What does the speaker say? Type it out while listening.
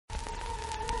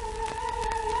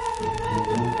You're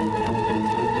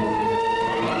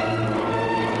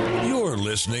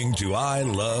listening to I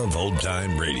Love Old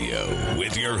Time Radio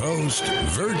with your host,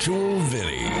 Virtual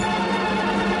Vinny.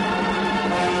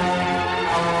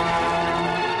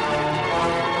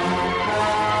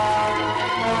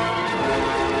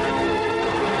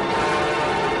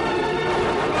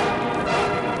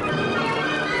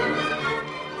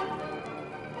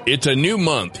 It's a new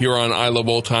month here on I Love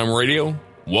Old Time Radio.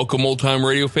 Welcome, Old Time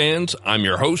Radio fans. I'm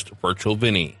your host, Virtual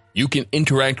Vinny. You can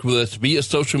interact with us via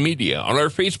social media on our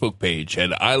Facebook page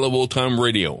at I Love Old Time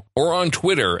Radio or on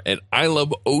Twitter at I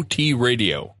Love OT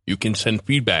Radio. You can send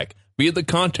feedback via the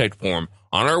contact form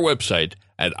on our website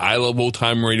at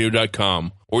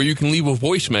iloveoldtimeradio.com, or you can leave a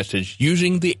voice message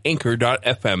using the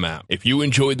Anchor.fm app. If you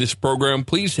enjoyed this program,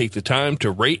 please take the time to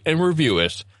rate and review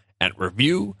us at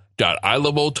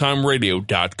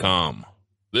review.iloveoldtimeradio.com.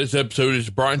 This episode is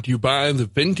brought to you by the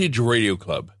Vintage Radio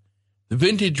Club. The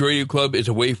Vintage Radio Club is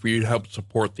a way for you to help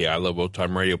support the I Love Old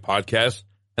Time Radio podcast,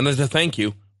 and as a thank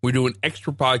you, we do an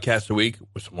extra podcast a week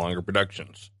with some longer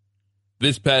productions.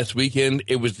 This past weekend,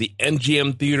 it was the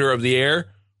MGM Theater of the Air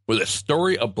with a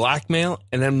story of blackmail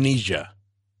and amnesia.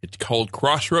 It's called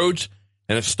Crossroads,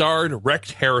 and it starred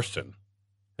Rex Harrison.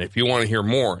 And if you want to hear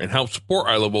more and help support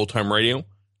I Love Old Time Radio,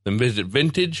 then visit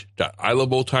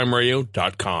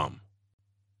vintage.iloveoldtimeradio.com.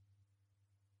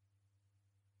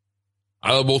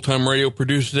 I Love Old Time Radio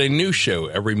produces a new show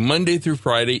every Monday through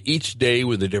Friday, each day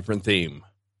with a different theme.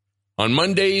 On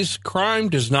Mondays, Crime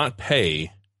Does Not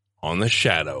Pay on The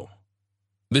Shadow.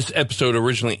 This episode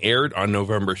originally aired on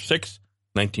November 6,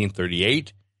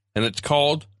 1938, and it's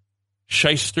called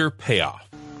Shyster Payoff.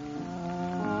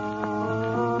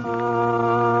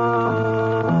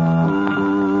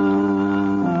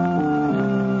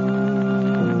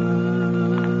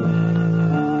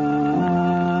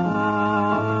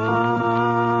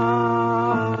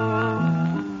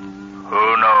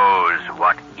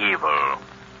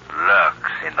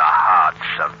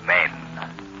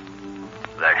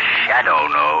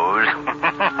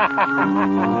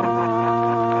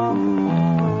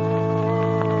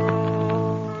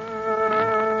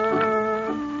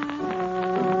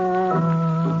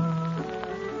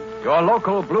 Your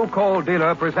local blue coal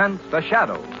dealer presents The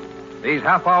Shadow. These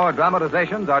half-hour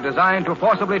dramatizations are designed to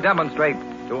forcibly demonstrate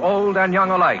to old and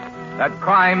young alike that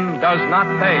crime does not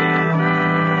pay.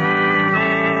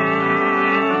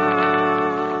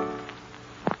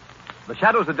 The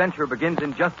Shadow's adventure begins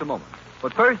in just a moment.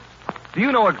 But first, do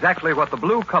you know exactly what the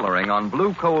blue coloring on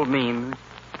blue coal means?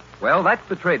 Well, that's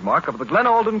the trademark of the Glen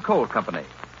Alden Coal Company,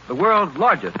 the world's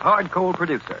largest hard coal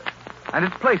producer. And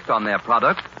it's placed on their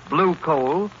product, blue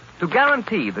coal, to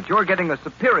guarantee that you're getting a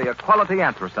superior quality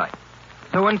anthracite.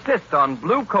 So insist on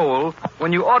blue coal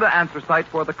when you order anthracite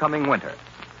for the coming winter.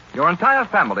 Your entire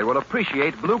family will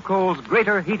appreciate blue coal's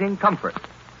greater heating comfort.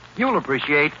 You'll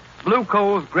appreciate blue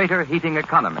coal's greater heating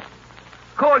economy.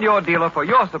 Call your dealer for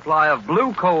your supply of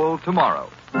blue coal tomorrow.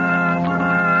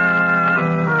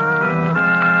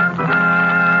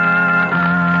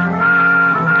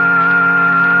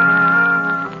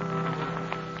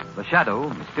 The Shadow,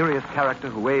 mysterious character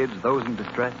who aids those in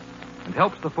distress and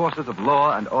helps the forces of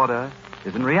law and order,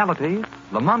 is in reality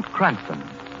Lamont Cranston,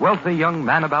 wealthy young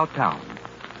man about town.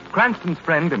 Cranston's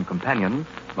friend and companion,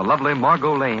 the lovely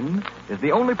Margot Lane, is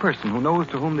the only person who knows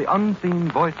to whom the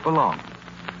unseen voice belongs.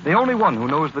 The only one who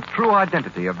knows the true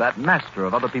identity of that master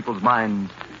of other people's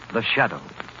minds, the Shadow.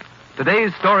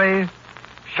 Today's story,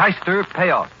 Shyster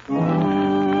Payoff.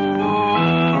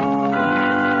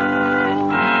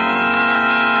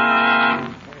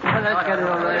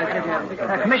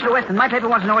 Commissioner Weston, my paper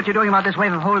wants to know what you're doing about this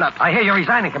wave of holdup. I hear you're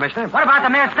resigning, Commissioner. What about the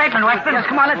mayor's statement, Weston? Yes,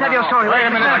 come on, let's have your story. Wait a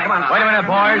minute,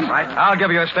 boys. I'll give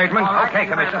you a statement. Okay,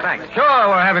 Commissioner, thanks. Sure,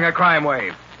 we're having a crime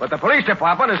wave. But the police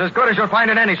department is as good as you'll find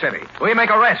in any city. We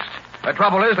make arrests. The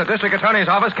trouble is the district attorney's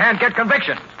office can't get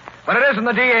convictions. But it isn't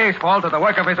the DA's fault that the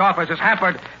work of his office is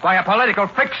hampered by a political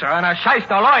fixer and a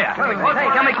shyster lawyer. Hey,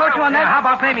 can we quote you on that? How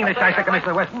about naming the shyster,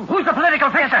 Commissioner Weston? Who's the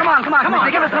political fixer? Come on, Commissioner,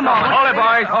 give us some more. Hold it,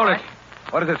 boys, hold it.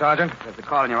 What is it, Sergeant? There's a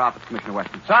call in your office, Commissioner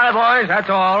Weston. Sorry, boys, that's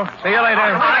all. See you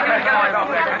later.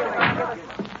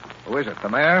 Who is it, the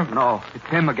mayor? No, it's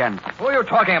him again. Who are you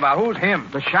talking about? Who's him?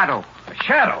 The Shadow. The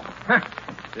Shadow?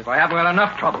 If I haven't got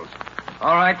enough troubles.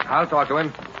 All right, I'll talk to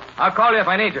him. I'll call you if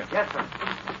I need you. Yes, sir.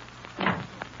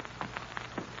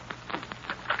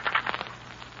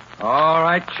 All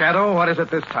right, Shadow, what is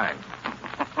it this time?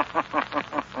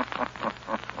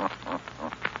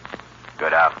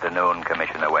 Good afternoon,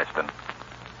 Commissioner Weston.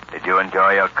 Did you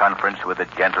enjoy your conference with the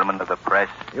gentlemen of the press?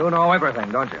 You know everything,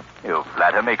 don't you? You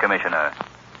flatter me, Commissioner.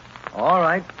 All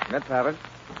right, let's have it.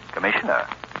 Commissioner,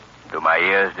 Do my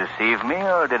ears deceive me,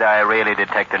 or did I really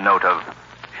detect a note of,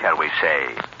 shall we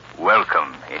say,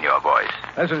 welcome in your voice?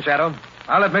 Listen, Shadow,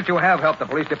 I'll admit you have helped the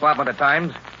police department at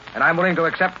times, and I'm willing to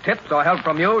accept tips or help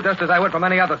from you just as I would from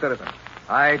any other citizen.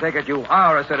 I take it you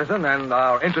are a citizen and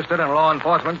are interested in law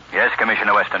enforcement? Yes,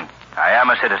 Commissioner Weston. I am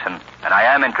a citizen, and I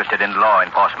am interested in law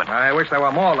enforcement. I wish there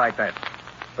were more like that.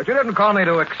 But you didn't call me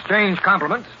to exchange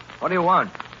compliments. What do you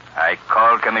want? I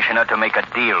called, Commissioner, to make a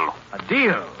deal. A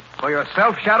deal? For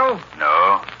yourself, Shadow?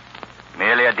 No.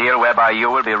 Merely a deal whereby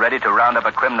you will be ready to round up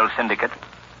a criminal syndicate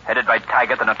headed by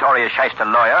Taggart, the notorious shyster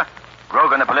lawyer,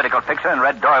 Grogan, the political fixer, and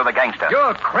Red Doyle, the gangster.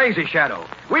 You're crazy, Shadow.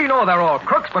 We know they're all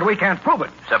crooks, but we can't prove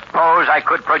it. Suppose I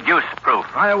could produce proof.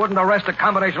 I wouldn't arrest a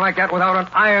combination like that without an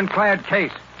ironclad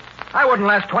case. I wouldn't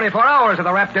last 24 hours if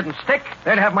the rap didn't stick.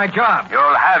 They'd have my job.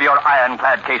 You'll have your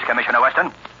ironclad case, Commissioner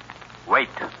Weston. Wait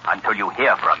until you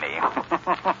hear from me.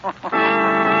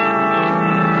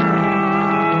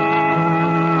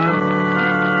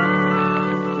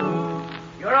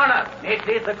 Your Honor, may it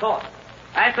please the court.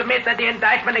 I submit that the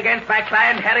indictment against my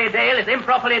client, Harry Dale, is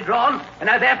improperly drawn, and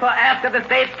I therefore ask that the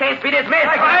state's case be dismissed.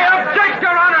 I object,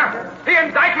 Your Honor. The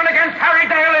indictment against Harry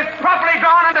Dale is properly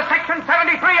drawn under Section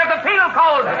 73 of the Penal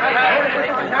Code.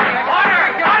 Order!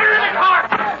 Order in the court!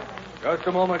 Just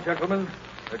a moment, gentlemen.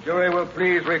 The jury will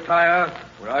please retire,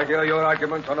 where I hear your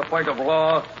arguments on a point of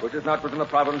law which is not within the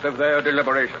province of their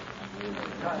deliberation.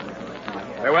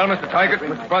 Very well, Mr. Taggart,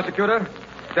 Mr. Prosecutor,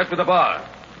 step to the bar.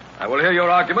 I will hear your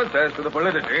arguments as to the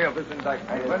validity of this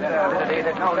indictment.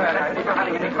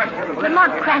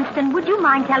 Lamont Cranston, would you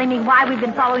mind telling me why we've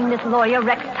been following this lawyer,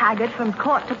 Rex Taggart, from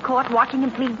court to court, watching him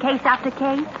plead case after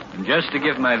case? Just to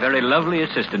give my very lovely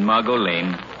assistant, Margot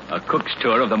Lane, a cook's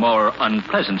tour of the more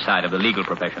unpleasant side of the legal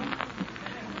profession.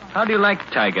 How do you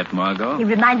like Taggart, Margot? He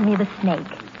reminds me of a snake.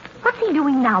 What's he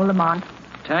doing now, Lamont?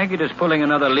 Taggart is pulling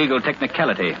another legal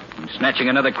technicality and snatching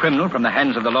another criminal from the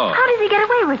hands of the law. How does he get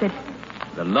away with it?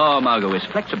 The law, Margot, is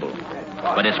flexible.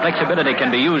 But its flexibility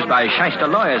can be used by shyster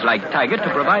lawyers like Taggart to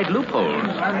provide loopholes.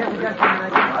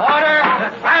 Order!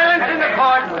 Silence in the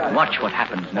court! Watch what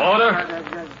happens now.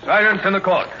 Order! Silence in the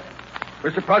court.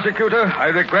 Mr. Prosecutor, I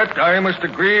regret I must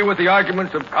agree with the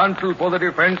arguments of counsel for the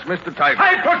defense, Mr. Taggart.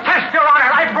 I protest, Your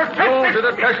Honor! I protest! Due to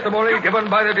the testimony given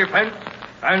by the defense,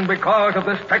 and because of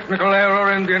this technical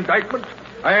error in the indictment,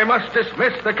 I must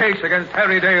dismiss the case against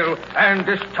Harry Dale and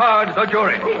discharge the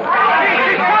jury.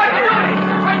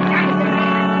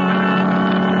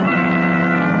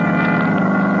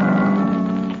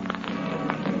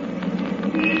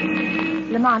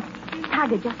 Lamont,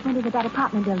 Taggart just went into that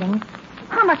apartment building.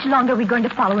 How much longer are we going to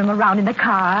follow him around in the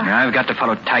car? I've got to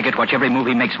follow Taggart, watch every move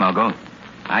he makes, Margot.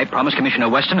 I promised Commissioner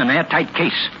Weston an airtight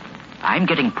case. I'm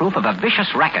getting proof of a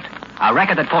vicious racket. A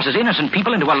racket that forces innocent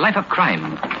people into a life of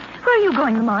crime. Where are you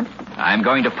going, Lamont? I'm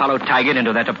going to follow Taggart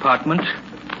into that apartment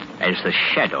as the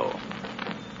Shadow.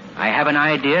 I have an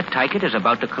idea Taggart is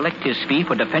about to collect his fee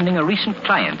for defending a recent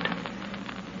client.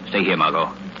 Stay here,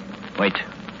 Margot. Wait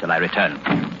till I return.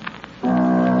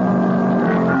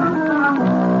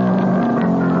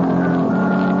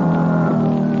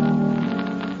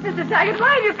 Mr. Taggart,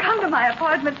 why have you come to my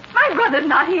apartment? My brother's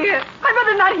not here. My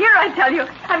brother's not here, I tell you.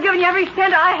 I've given you every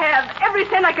cent I have, every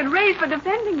cent I can raise for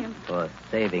defending him. For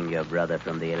saving your brother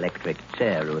from the electric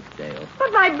chair, Ruth Dale.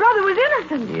 But my brother was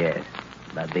innocent. Yes,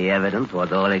 but the evidence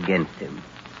was all against him.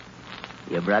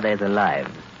 Your brother is alive,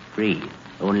 free,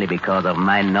 only because of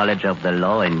my knowledge of the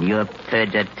law and your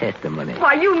perjured testimony.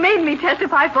 Why, you made me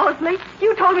testify falsely.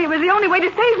 You told me it was the only way to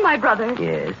save my brother.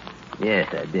 Yes,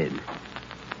 I did.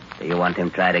 Do you want him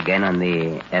tried again on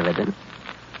the evidence?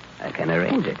 I can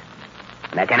arrange it.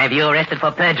 And I can have you arrested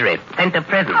for perjury, sent to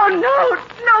prison. Oh,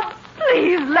 no,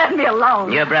 please, let me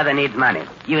alone. Your brother needs money.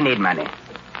 You need money.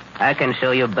 I can show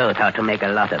you both how to make a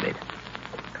lot of it.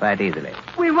 Quite easily.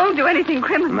 We won't do anything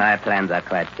criminal. My plans are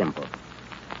quite simple.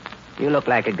 You look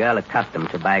like a girl accustomed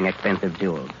to buying expensive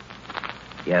jewels.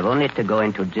 You have only to go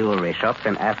into jewelry shops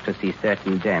and ask to see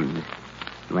certain gems.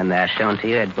 When they are shown to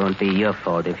you, it won't be your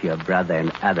fault if your brother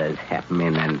and others happen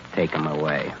in and take them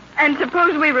away. And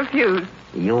suppose we refuse?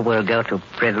 You will go to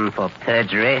prison for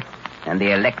perjury, and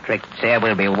the electric chair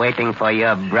will be waiting for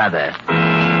your brother.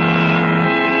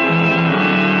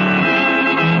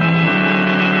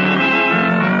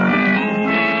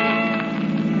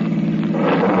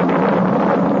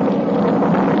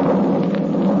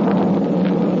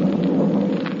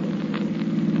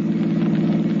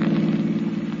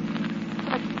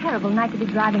 Night to be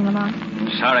driving, Lamont.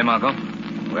 Sorry, Margot.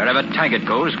 Wherever Taggart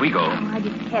goes, we go. Oh, I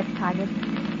detest Taggart.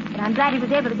 But I'm glad he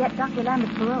was able to get Dr.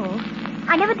 Lambert's parole.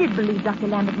 I never did believe Dr.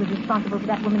 Lambert was responsible for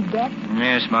that woman's death.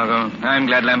 Yes, Margot. I'm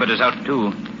glad Lambert is out,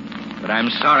 too. But I'm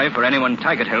sorry for anyone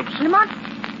Taggart helps. Lamont,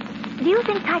 do you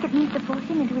think Taggart means to force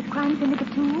him into his crime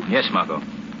syndicate, too? Yes, Margot.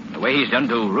 The way he's done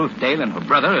to Ruth Dale and her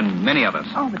brother and many others.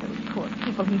 Oh, but those poor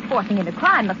people he's forcing into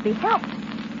crime must be helped.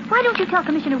 Why don't you tell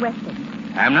Commissioner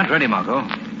Weston? I'm not ready, Margot.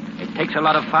 It takes a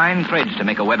lot of fine threads to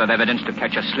make a web of evidence to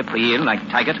catch a slippery eel like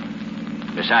Taggart.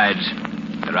 Besides,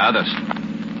 there are others.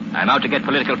 I'm out to get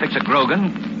political fixer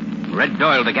Grogan, Red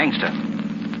Doyle the gangster.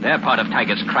 They're part of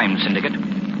Taggart's crime syndicate.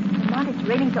 Lamont, it's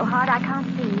raining so hard I can't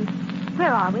see.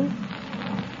 Where are we?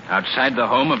 Outside the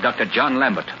home of Dr. John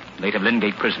Lambert, late of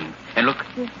Lingate Prison. And look,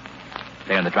 Yes.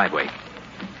 there in the driveway.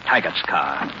 Taggart's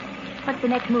car. What's the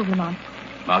next move, Lamont?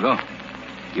 Margot,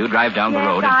 you drive down the Yes,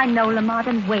 road. I know, Lamont,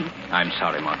 and wait. I'm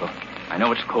sorry, Margot. I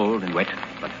know it's cold and wet,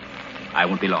 but I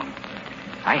won't be long.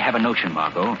 I have a notion,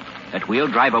 Margot, that we'll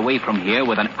drive away from here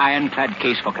with an ironclad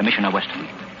case for Commissioner Weston.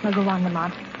 Well, go on,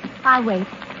 Lamont. I'll wait.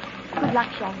 Good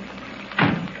luck, Shaggy.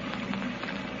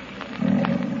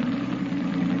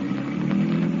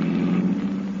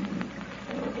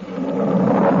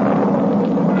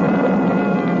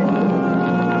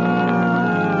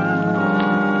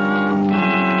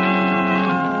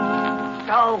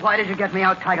 Oh, why did you get me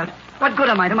out, Taggart? What good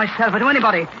am I to myself or to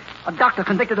anybody? A doctor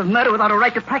convicted of murder without a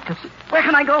right to practice. Where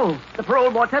can I go? The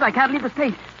parole board said I can't leave the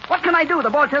state. What can I do? The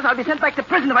board says I'll be sent back to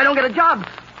prison if I don't get a job.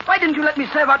 Why didn't you let me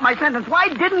serve out my sentence? Why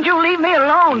didn't you leave me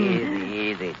alone?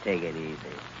 Easy. Take it easy.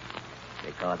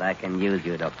 Because I can use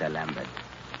you, Dr. Lambert.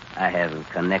 I have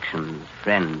connections,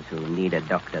 friends who need a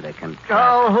doctor they can trust.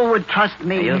 Oh, who would trust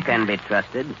me? You can be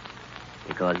trusted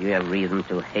because you have reason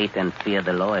to hate and fear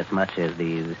the law as much as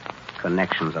these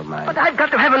connections of mine. But I've got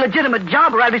to have a legitimate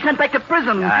job or I'll be sent back to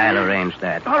prison. I'll arrange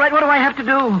that. All right, what do I have to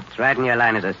do? It's right in your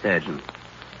line as a surgeon.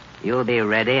 You'll be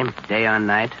ready, day or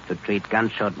night, to treat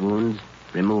gunshot wounds,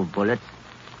 remove bullets,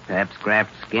 perhaps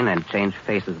graft skin and change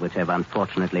faces which have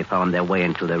unfortunately found their way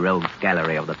into the rogues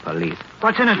gallery of the police.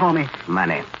 What's in it for me?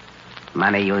 Money.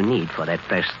 Money you'll need for that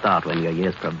fresh start when your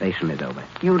year's probation is over.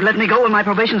 You'd let me go when my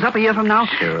probation's up a year from now?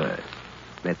 Sure.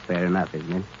 That's fair enough,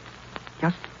 isn't it?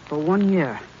 Just for 1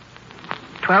 year.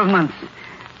 12 months.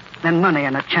 Then money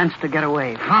and a chance to get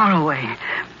away. Far away.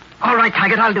 All right,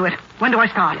 Taggart, I'll do it. When do I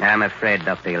start? I'm afraid,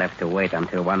 Doctor, you'll have to wait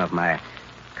until one of my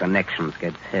connections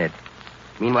gets hit.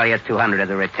 Meanwhile, here's 200 as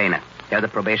a retainer. Tell the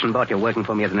probation board you're working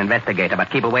for me as an investigator, but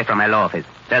keep away from my law office.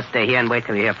 Just stay here and wait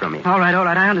till you hear from me. All right,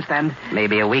 I understand.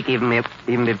 Maybe a week,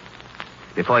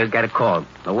 before you get a call.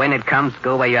 But when it comes,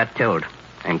 go where you are told.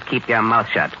 And keep your mouth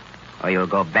shut, or you'll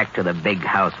go back to the big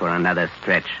house for another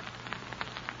stretch.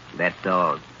 That's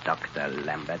all, Dr.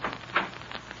 Lambert.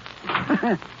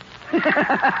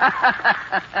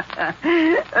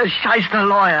 A shyster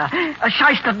lawyer. A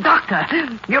shyster doctor.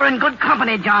 You're in good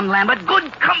company, John Lambert.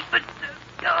 Good company.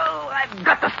 Oh, I've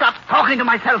got to stop talking to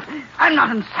myself. I'm not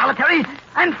in solitary.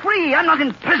 I'm free. I'm not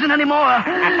in prison anymore.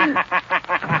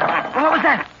 What was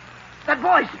that? That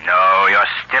voice. No, you're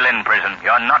still in prison.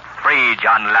 You're not free,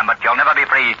 John Lambert. You'll never be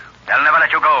free. They'll never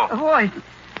let you go. A voice.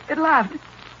 It laughed.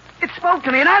 It spoke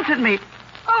to me. It answered me.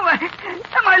 Oh,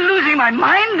 am I losing my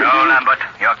mind? No, Lambert.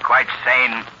 You're quite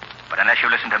sane. But unless you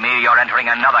listen to me, you're entering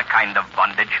another kind of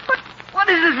bondage. But what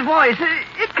is this voice?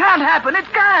 It can't happen. It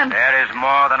can't. There is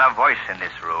more than a voice in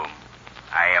this room.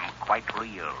 I am quite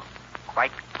real.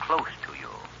 Quite close to you.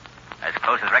 As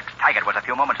close as Rex Taggart was a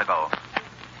few moments ago.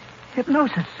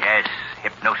 Hypnosis. Yes,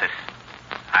 hypnosis.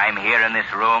 I'm here in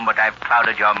this room, but I've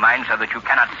clouded your mind so that you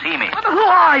cannot see me. But who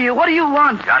are you? What do you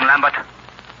want? John Lambert,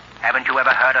 haven't you ever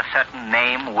heard a certain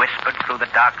name whispered through the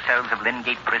dark cells of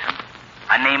Lingate Prison?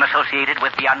 A name associated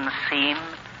with the unseen?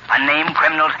 A name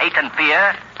criminals hate and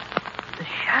fear? The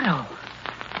Shadow.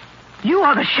 You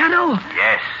are the Shadow?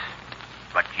 Yes,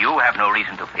 but you have no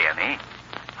reason to fear me.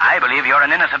 I believe you're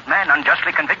an innocent man,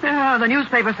 unjustly convicted. The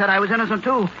newspaper said I was innocent,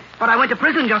 too. But I went to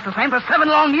prison just the same for 7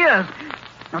 long years.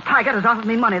 Now, Taggart has offered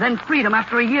me money, then freedom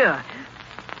after a year.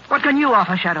 What can you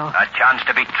offer, Shadow? A chance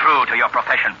to be true to your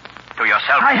profession, to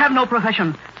yourself. I have no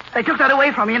profession. They took that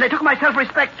away from me, and they took my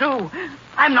self-respect, too.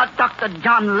 I'm not Dr.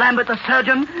 John Lambert, the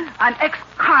surgeon. I'm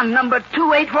ex-con number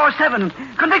 2847,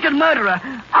 convicted murderer,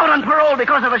 out on parole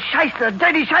because of a shyster,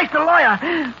 dirty shyster lawyer.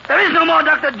 There is no more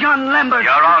Dr. John Lambert.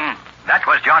 You're wrong. That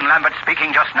was John Lambert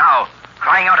speaking just now,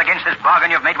 crying out against this bargain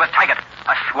you've made with Taggart,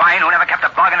 a swine who never kept a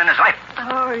bargain in his life.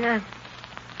 Oh, yes.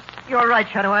 You're right,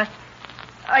 Shadow.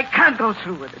 I can't go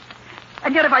through with it.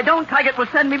 And yet if I don't, Taggart will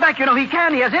send me back. You know, he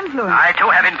can. He has influence. I, too,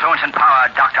 have influence and power,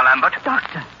 Dr. Lambert.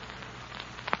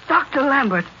 Dr.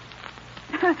 Lambert.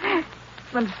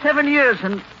 It's been 7 years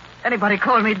and anybody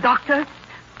called me doctor?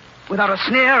 Without a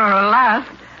sneer or a laugh.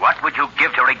 What would you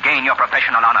give to regain your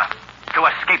professional honor? to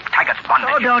escape Taggart's bondage.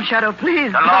 Oh, don't, Shadow,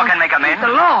 please. The law can make amends.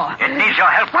 The law? It needs your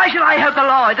help. Why should I help the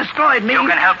law? It destroyed me. You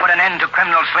can help put an end to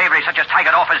criminal slavery such as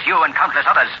Taggart offers you and countless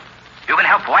others. You can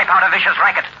help wipe out a vicious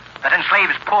racket that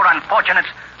enslaves poor unfortunates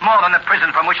more than the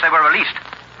prison from which they were released.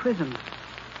 Prison.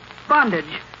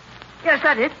 Bondage. Yes,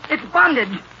 that's it. It's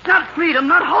bondage. Not freedom,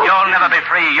 not hope. You'll never be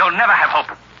free. You'll never have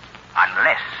hope.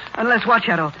 Unless... Unless what,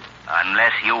 Shadow?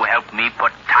 Unless you help me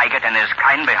put Taggart and his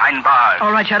kind behind bars.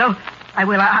 All right, Shadow. I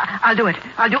will. I'll do it.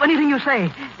 I'll do anything you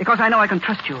say, because I know I can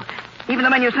trust you. Even the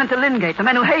men you sent to Lingate, the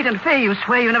men who hate and fear you,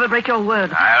 swear you never break your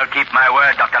word. I'll keep my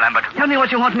word, Dr. Lambert. Tell me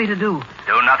what you want me to do.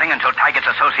 Do nothing until Taggart's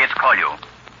associates call you.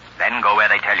 Then go where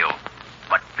they tell you.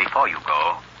 But before you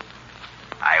go,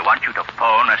 I want you to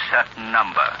phone a certain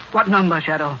number. What number,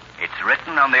 Shadow? It's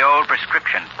written on the old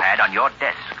prescription pad on your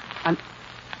desk.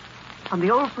 On the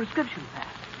old prescription pad?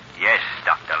 Yes,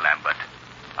 Dr. Lambert.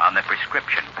 On the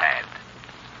prescription pad.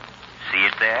 See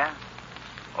it there?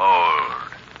 Old.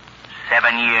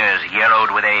 7 years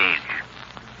yellowed with age.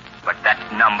 But that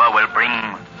number will bring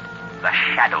the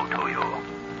shadow to you,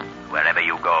 wherever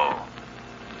you go.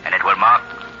 And it will mark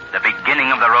the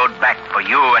beginning of the road back for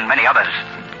you and many others,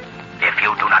 if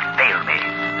you do not fail me.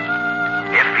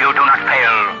 If you do not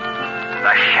fail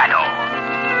the shadow.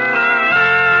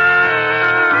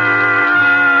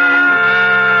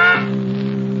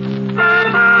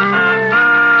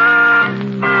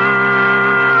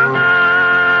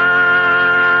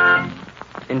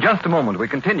 In just a moment, we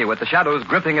continue with the Shadow's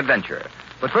gripping adventure.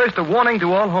 But first, a warning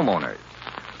to all homeowners.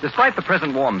 Despite the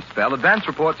present warm spell, advance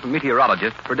reports from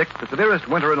meteorologists predict the severest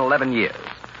winter in 11 years.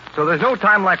 So there's no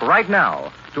time like right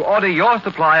now to order your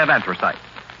supply of anthracite.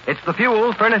 It's the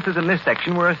fuel furnaces in this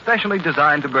section were especially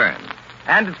designed to burn.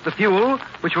 And it's the fuel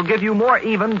which will give you more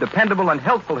even, dependable, and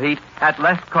healthful heat at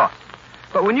less cost.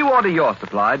 But when you order your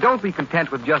supply, don't be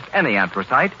content with just any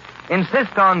anthracite.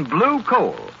 Insist on blue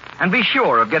coal. And be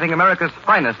sure of getting America's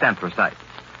finest anthracite.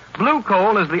 Blue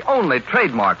coal is the only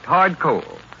trademarked hard coal.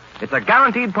 It's a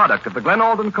guaranteed product of the Glen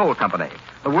Alden Coal Company,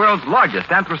 the world's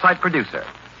largest anthracite producer.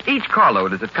 Each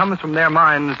carload as it comes from their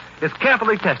mines is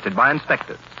carefully tested by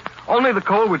inspectors. Only the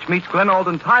coal which meets Glen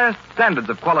Alden's highest standards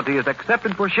of quality is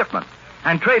accepted for shipment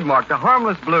and trademarked a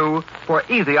harmless blue for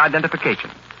easy identification.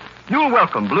 You'll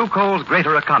welcome blue coal's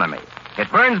greater economy.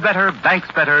 It burns better, banks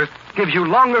better, gives you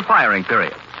longer firing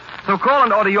periods. So call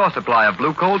and order your supply of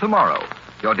blue coal tomorrow.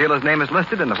 Your dealer's name is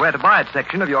listed in the Where to Buy It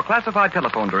section of your classified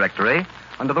telephone directory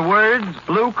under the words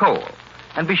Blue Coal.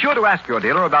 And be sure to ask your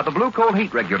dealer about the Blue Coal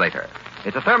heat regulator.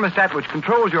 It's a thermostat which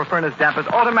controls your furnace dampers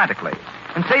automatically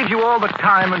and saves you all the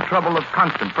time and trouble of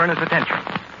constant furnace attention.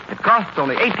 It costs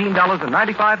only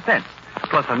 $18.95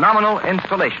 plus a nominal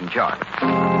installation charge.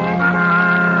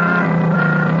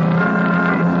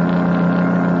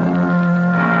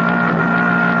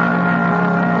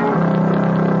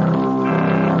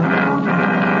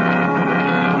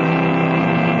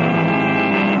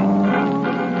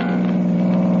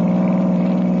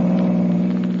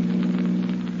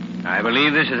 I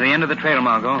believe this is the end of the trail,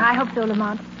 Margot. I hope so,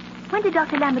 Lamont. When did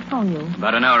Dr. Lambert phone you?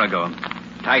 About an hour ago.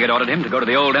 Taggart ordered him to go to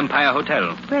the old Empire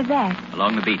Hotel. Where's that?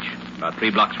 Along the beach, about 3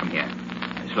 blocks from here.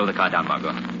 Slow the car down, Margot.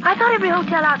 I thought every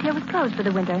hotel out here was closed for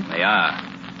the winter. They are.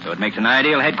 So it makes an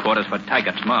ideal headquarters for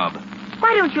Taggart's mob.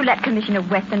 Why don't you let Commissioner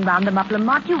Weston round them up,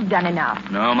 Lamont? You've done enough.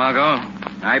 No, Margot.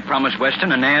 I promised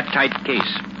Weston an airtight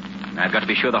case. I've got to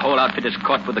be sure the whole outfit is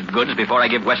caught with the goods before I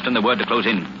give Weston the word to close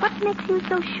in. What makes you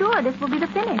so sure this will be the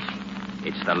finish?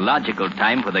 It's the logical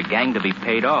time for the gang to be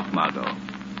paid off, Margot.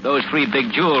 Those 3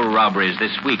 big jewel robberies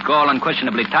this week, all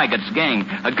unquestionably Taggart's gang.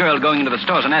 A girl going into the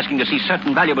stores and asking to see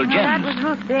certain valuable gems. That was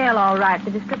Ruth Dale, all right.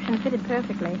 The description fitted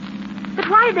perfectly. But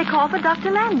why did they call for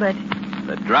Dr. Lambert?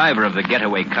 The driver of the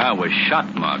getaway car was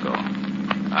shot, Margot.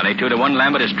 Are they 2 to 1?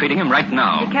 Lambert is treating him right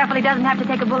now. Be careful he doesn't have to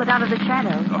take a bullet out of the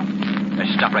shadow. Oh,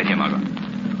 let's stop right here, Margot.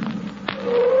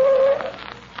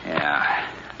 Yeah,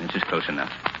 this is close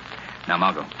enough. Now,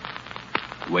 Margot,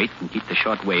 wait and keep the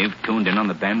short wave tuned in on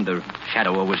the band the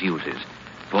shadow always uses.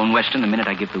 Phone Weston the minute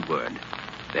I give the word.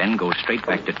 Then go straight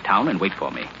back to town and wait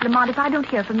for me. Lamont, if I don't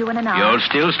hear from you in an hour... You'll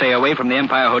still stay away from the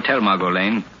Empire Hotel, Margot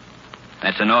Lane.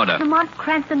 That's an order. Lamont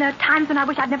Cranston, there are times when I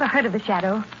wish I'd never heard of the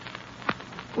shadow.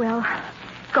 Well,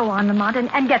 go on, Lamont,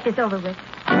 and get this over with.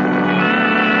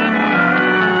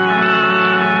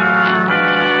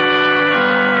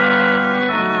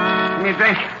 Give me a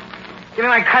drink. Give me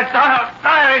my cut, Doyle.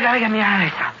 Doyle, you gotta get me out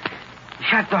of here.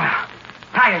 Shut, Doyle.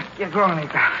 Tiger, get going, me.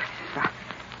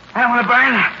 I don't want to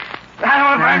burn. I don't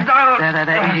want to burn, Doyle.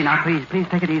 There. Easy now, please. Please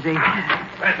take it easy.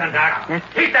 Listen, Doc. Yes?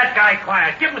 Keep that guy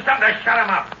quiet. Give him something to shut him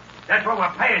up. That's what we're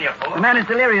paying you for. The man is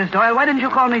delirious, Doyle. Why didn't you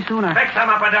call me sooner? Fix him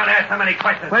up and don't ask so many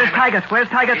questions. Where's Taggart? Where's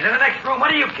Taggart? He's in the next room. What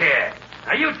do you care?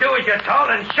 Now, you do as you're told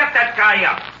and shut that guy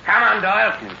up. Come on,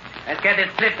 Doyle. Let's get this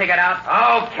split ticket out.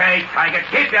 Okay, Tiger.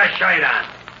 Keep your shirt on.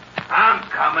 I'm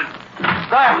coming.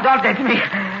 Doyle, don't ditch me.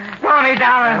 Throw me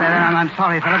down. I'm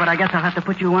sorry, fella, but I guess I'll have to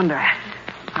put you under.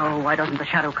 Oh, why doesn't the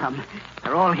Shadow come?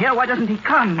 They're all here. Why doesn't he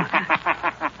come? I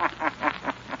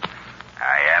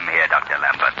am here, Dr.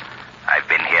 Lambert. I've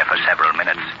been here for several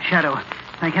minutes. Shadow,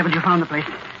 thank heavens you found the place.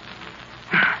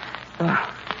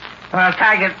 Well,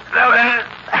 Taggart,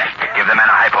 Give the man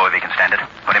a hypo if he can stand it.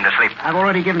 Put him to sleep. I've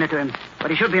already given it to him, but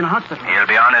he should be in a hospital. He'll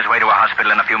be on his way to a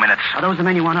hospital in a few minutes. Are those the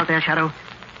men you want out there, Shadow?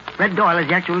 Red Doyle is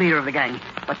the actual leader of the gang,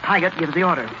 but Taggart gives the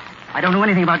order. I don't know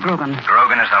anything about Grogan.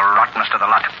 Grogan is the rottenest of the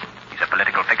lot. He's a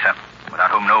political fixer,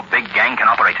 without whom no big gang can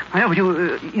operate. I know, but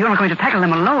you're not going to tackle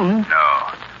them alone.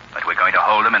 No, but we're going to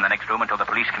hold them in the next room until the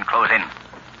police can close in.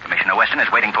 Commissioner Weston is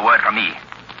waiting for word from me.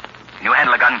 Can you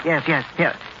handle a gun? Yes.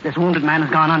 Here. This wounded man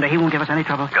has gone under. He won't give us any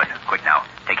trouble. Good. Quick now.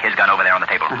 Take his gun over there on the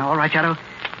table. All right, Shadow.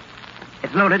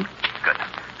 It's loaded. Good.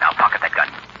 Now pocket that gun.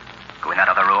 Go in that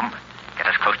other room. Get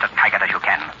as close to Taggart as you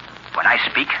can. When I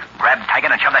speak, grab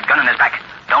Taggart and shove that gun in his back.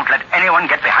 Don't let anyone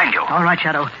get behind you. All right,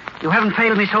 Shadow. You haven't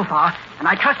failed me so far, and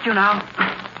I trust you now.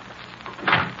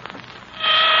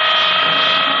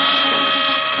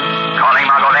 Calling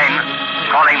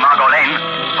Margot Lane.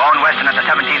 Phone Weston at the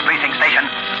 17th Precinct Station.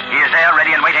 He is there,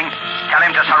 ready and waiting. Tell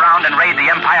him to surround and raid the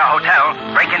Empire Hotel.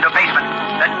 Break into basement.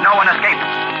 Let no one escape.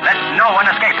 That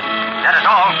is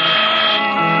all.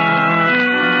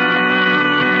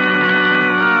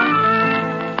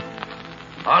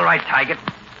 All right, Taggart.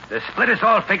 The split is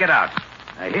all figured out.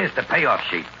 Now, here's the payoff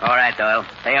sheet. All right, Doyle.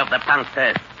 Pay off the punks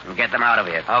first and get them out of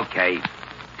here. Okay.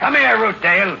 Come here,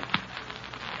 Rootdale.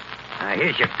 Now,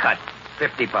 here's your cut.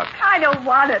 $50. I don't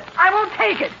want it. I won't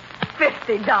take it.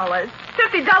 $50.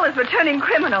 $50 for turning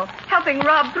criminal, helping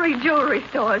rob 3 jewelry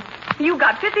stores. You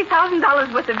got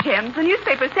 $50,000 worth of gems. The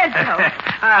newspaper said so.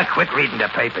 Quit reading the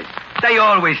papers. They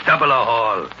always double a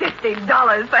haul.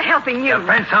 $50 for helping you. The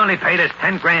fence only paid us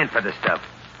 $10,000 for the stuff.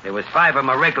 There was 5 of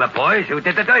my regular boys who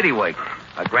did the dirty work.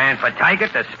 $1,000 for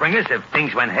Taggart, the Springers, if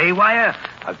things went haywire.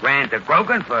 $1,000 to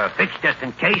Grogan for a fix just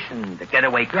in case and the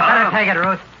getaway car. You better take it,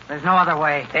 Ruth. There's no other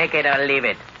way. Take it or leave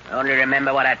it. Only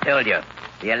remember what I told you.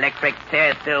 The electric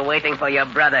chair's still waiting for your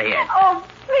brother here. Oh,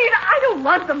 please, I don't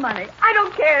want the money. I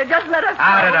don't care. Just let us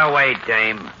Out of go. the way,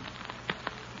 dame.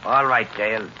 All right,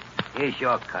 Dale. Here's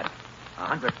your cut.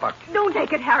 $100. Don't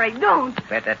take it, Harry. Don't.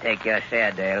 Better take your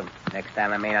share, Dale. Next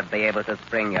time I may not be able to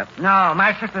spring you. No,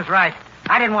 my sister's right.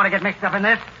 I didn't want to get mixed up in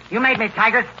this. You made me,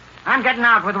 Taggart. I'm getting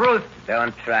out with Ruth.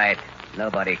 Don't try it.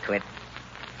 Nobody quits.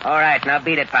 All right, now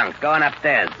beat it, punks. Go on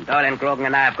upstairs. Doyle and Grogan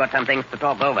and I have got some things to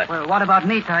talk over. Well, what about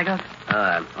me, Taggart? Oh,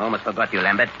 I almost forgot you,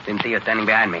 Lambert. Didn't see you standing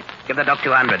behind me. Give the doc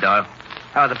 200, Doyle.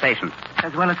 How's the patient?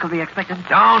 As well as could be expected.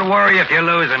 Don't worry if you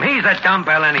lose him. He's a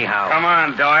dumbbell anyhow. Come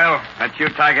on, Doyle. Let you,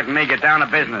 Taggart, and me get down to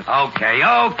business.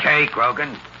 Okay,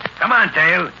 Grogan. Come on,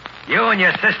 Dale. You and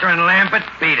your sister and Lambert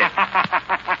beat it.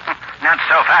 Not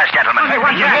so fast, gentlemen. Who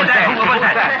was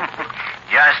that?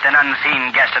 Just an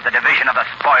unseen guest at the division of the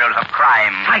spoils of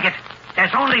crime. Taggart,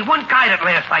 there's only one guy that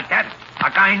laughs like that.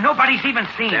 A guy nobody's even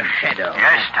seen. The Shadow.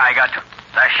 Yes, Taggart.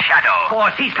 The Shadow.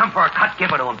 Boss, he's come for a cut. Give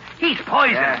it to him. He's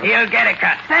poisoned. He'll get a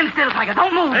cut. Stand still, Taggart.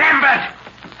 Don't move. Lambert!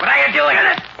 What are you doing?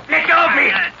 Let go of me.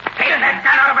 Take that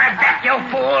gun out of my back, you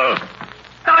fool.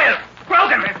 Doyle,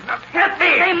 Grogan, help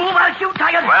me. They move, I'll shoot,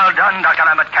 Taggart. Well done, Dr.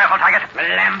 Lambert. Careful, Taggart.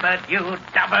 Lambert, you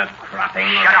double-crossing...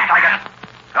 Shut up, Taggart.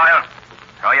 Doyle,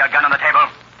 throw your gun on the table.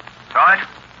 Throw it.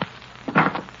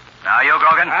 Now you,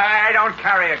 Grogan. I don't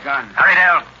carry a gun. Harry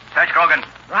Dale, search Grogan.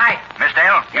 Right. Miss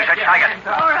Dale, you search Taggart.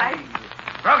 All right.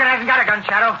 Grogan hasn't got a gun,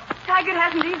 Shadow. Taggart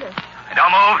hasn't either.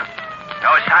 Don't move.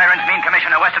 Those sirens mean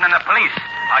Commissioner Weston and the police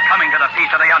are coming to the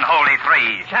feast of the unholy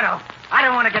 3. Shadow, I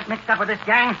don't want to get mixed up with this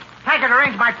gang. Taggart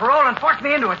arranged my parole and forced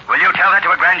me into it. Will you tell that to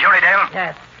a grand jury, Dale?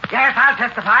 Yes, I'll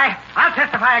testify. I'll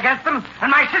testify against them. And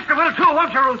my sister will, too,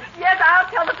 won't you, Ruth? Yes, I'll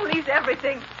tell the police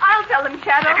everything. I'll tell them,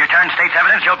 Shadow. If you turn state's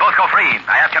evidence, you'll both go free.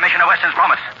 I have Commissioner Weston's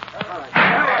promise.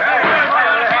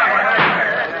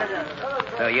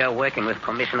 So you're working with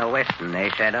Commissioner Weston,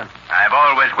 eh, Shadow? I've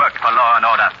always worked for law and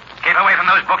order. Keep away from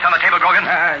those books on the table, Grogan.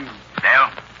 Dale,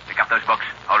 pick up those books.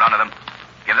 Hold on to them.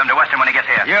 Give them to Weston when he gets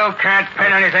here. You can't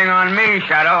pin anything on me,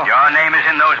 Shadow. Your name is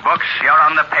in those books. You're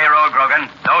on the payroll, Grogan.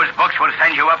 Those books will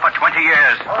send you up for 20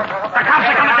 years. The cops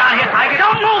are coming down here, Taggart.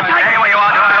 Don't move, Taggart. Stay where you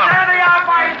are, Doyle.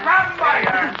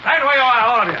 Stand where you are,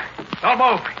 all of you. Don't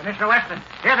move. Commissioner Weston,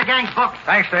 here's the gang's books.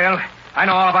 Thanks, Dale. I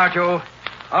know all about you.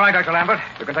 All right, Dr. Lambert.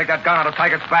 You can take that gun out of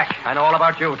Tiger's back. I know all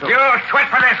about you, too. You sweat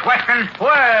for this, Weston.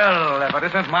 Well, if it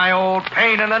isn't my old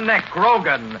pain in the neck,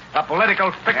 Grogan, the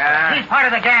political fixer. He's part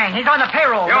of the gang. He's on the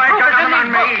payroll. You The ain't proof got is in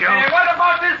nothing on these me. books. What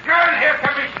about this girl here,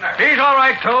 Commissioner? He's all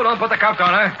right, too. Don't put the cuffs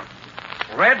on her.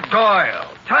 Red Doyle,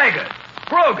 Tiger,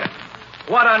 Grogan.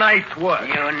 What a night's work.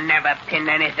 You never pin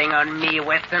anything on me,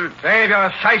 Weston. Save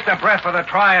your shyster breath for the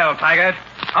trial, Tiger.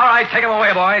 All right, take him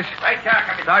away, boys. Right here,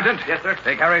 Commissioner. Sergeant. Yes, sir.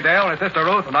 Take Harry Dale and his sister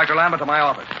Ruth and Dr. Lambert to my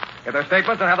office. Get their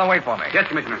statements and have them wait for me. Yes,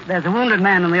 Commissioner. There's a wounded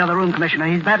man in the other room, Commissioner.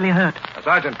 He's badly hurt.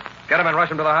 Sergeant, get him and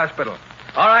rush him to the hospital.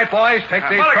 All right, boys, take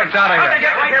these crooks out of here.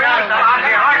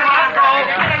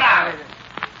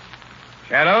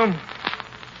 Shadow?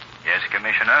 Yes,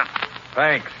 Commissioner?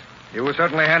 Thanks. You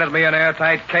certainly handed me an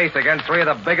airtight case against three of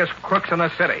the biggest crooks in the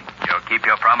city. You'll keep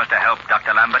your promise to help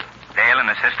Dr. Lambert, Dale, and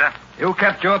his sister? You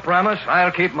kept your promise,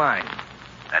 I'll keep mine.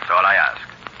 That's all I ask.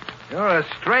 You're a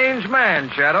strange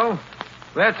man, Shadow.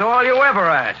 That's all you ever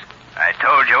ask. I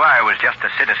told you I was just a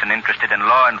citizen interested in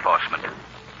law enforcement,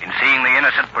 in seeing the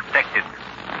innocent protected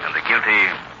and the guilty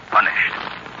punished.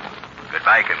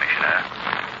 Goodbye, Commissioner.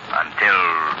 Until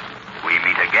we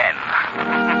meet again.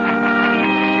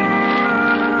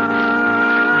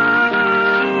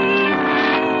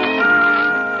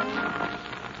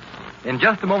 In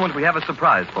just a moment, we have a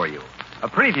surprise for you. A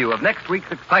preview of next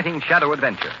week's exciting Shadow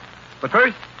adventure. But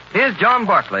first, here's John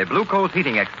Barclay, Blue Coal's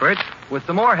heating expert, with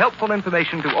some more helpful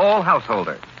information to all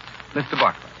householders. Mr.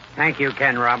 Barclay. Thank you,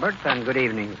 Ken Roberts, and good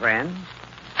evening, friends.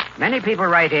 Many people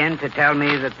write in to tell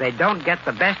me that they don't get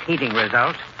the best heating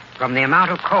results from the amount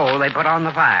of coal they put on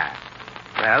the fire.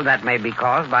 Well, that may be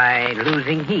caused by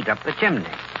losing heat up the chimney.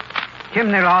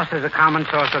 Chimney loss is a common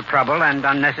source of trouble and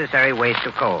unnecessary waste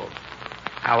of coal.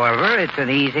 However, it's an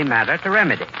easy matter to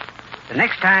remedy. The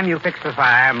next time you fix the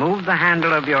fire, move the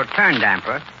handle of your turn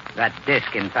damper, that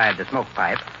disc inside the smoke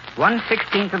pipe,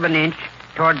 1/16 of an inch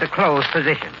toward the closed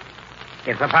position.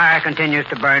 If the fire continues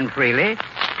to burn freely,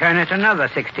 turn it another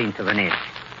 1/16 of an inch.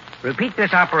 Repeat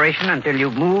this operation until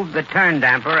you've moved the turn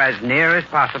damper as near as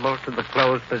possible to the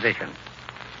closed position.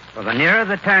 For the nearer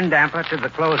the turn damper to the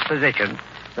closed position,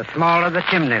 the smaller the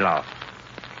chimney loss.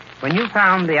 When you've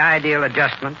found the ideal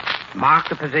adjustment, mark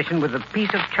the position with a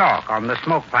piece of chalk on the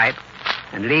smoke pipe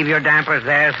and leave your dampers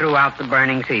there throughout the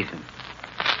burning season.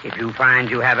 If you find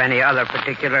you have any other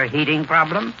particular heating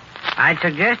problem, I'd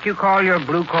suggest you call your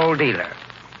Blue Coal dealer.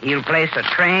 He'll place a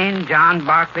trained John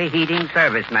Barclay heating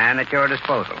serviceman at your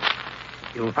disposal.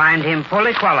 You'll find him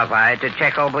fully qualified to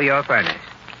check over your furnace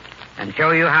and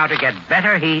show you how to get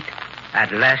better heat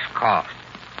at less cost.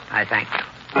 I thank you.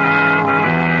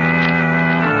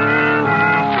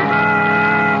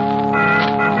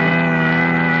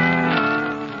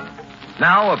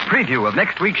 Now, a preview of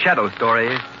next week's Shadow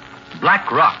story,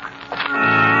 Black Rock.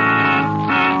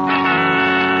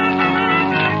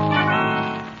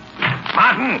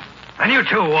 Martin, and you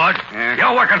too, Ward.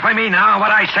 You're working for me now. What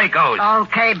I say goes.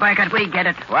 Okay, Burkett, we get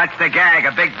it. What's the gag?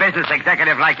 A big business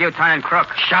executive like you turning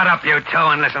crook. Shut up, you two,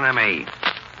 and listen to me.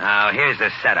 Now, here's the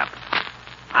setup.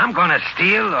 I'm going to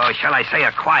steal, or shall I say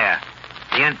acquire,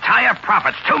 the entire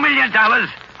profits, $2 million,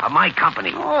 of my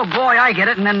company. Oh, boy, I get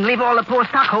it, and then leave all the poor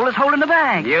stockholders holding the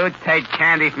bag. You'd take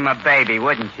candy from a baby,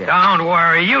 wouldn't you? Don't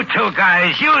worry. You two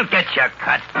guys, you'll get your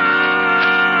cut.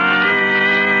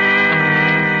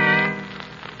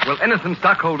 Will innocent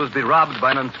stockholders be robbed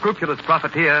by an unscrupulous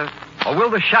profiteer, or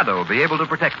will the Shadow be able to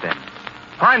protect them?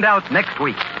 Find out next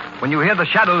week when you hear the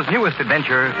Shadow's newest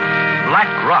adventure, Black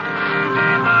Rock.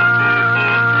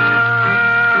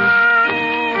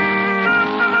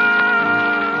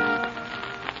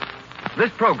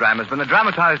 This program has been a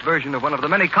dramatized version of one of the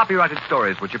many copyrighted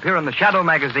stories which appear in the Shadow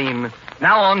magazine,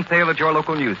 now on sale at your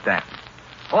local newsstand.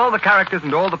 All the characters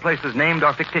and all the places named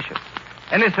are fictitious.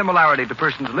 Any similarity to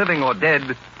persons living or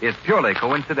dead is purely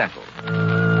coincidental. The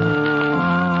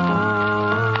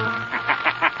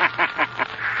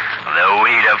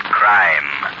weed of crime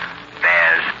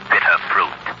bears bitter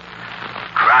fruit.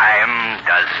 Crime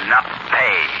does not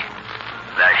pay.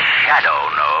 The Shadow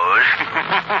knows.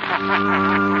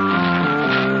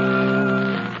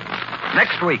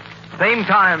 Next week, same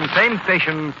time, same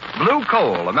station, Blue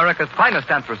Coal, America's finest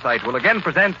anthracite, will again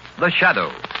present The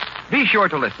Shadow. Be sure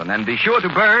to listen and be sure to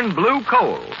burn Blue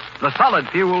Coal, the solid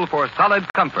fuel for solid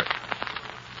comfort.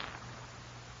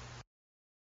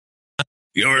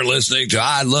 You're listening to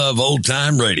I Love Old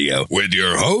Time Radio with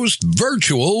your host,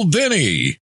 Virtual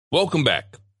Vinny. Welcome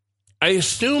back. I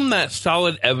assume that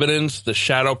solid evidence the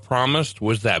Shadow promised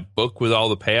was that book with all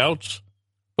the payouts.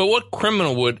 But what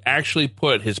criminal would actually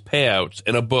put his payouts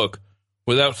in a book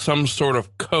without some sort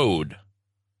of code?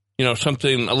 You know,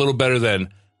 something a little better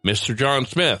than Mr. John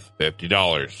Smith,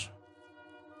 $50.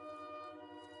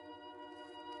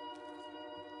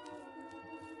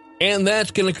 And that's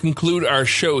going to conclude our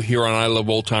show here on I Love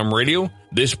Old Time Radio.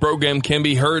 This program can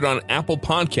be heard on Apple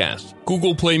Podcasts,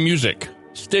 Google Play Music,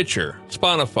 Stitcher,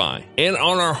 Spotify, and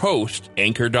on our host,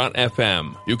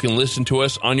 Anchor.fm. You can listen to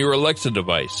us on your Alexa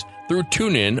device through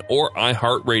TuneIn or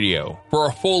iHeartRadio. For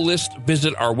a full list,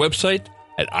 visit our website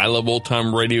at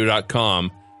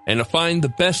iloveoldtimeradio.com and to find the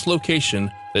best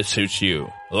location that suits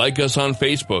you. Like us on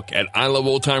Facebook at I Love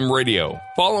Old Time Radio.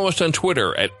 Follow us on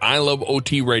Twitter at I Love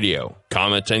OT Radio.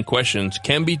 Comments and questions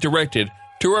can be directed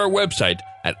to our website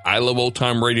at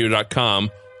iloveoldtimeradio.com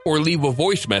or leave a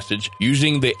voice message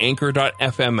using the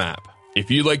Anchor.fm app. If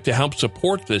you'd like to help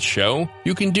support this show,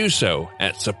 you can do so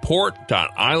at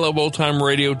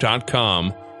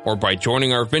support.iloveoldtimeradio.com or by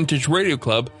joining our Vintage Radio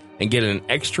Club and get an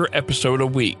extra episode a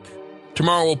week.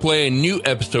 Tomorrow we'll play a new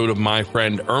episode of My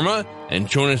Friend Irma, and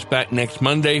join us back next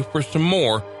Monday for some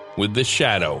more with The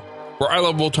Shadow. For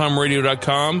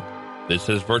iloveoldtimeradio.com, this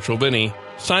is Virtual Vinny,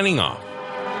 signing off.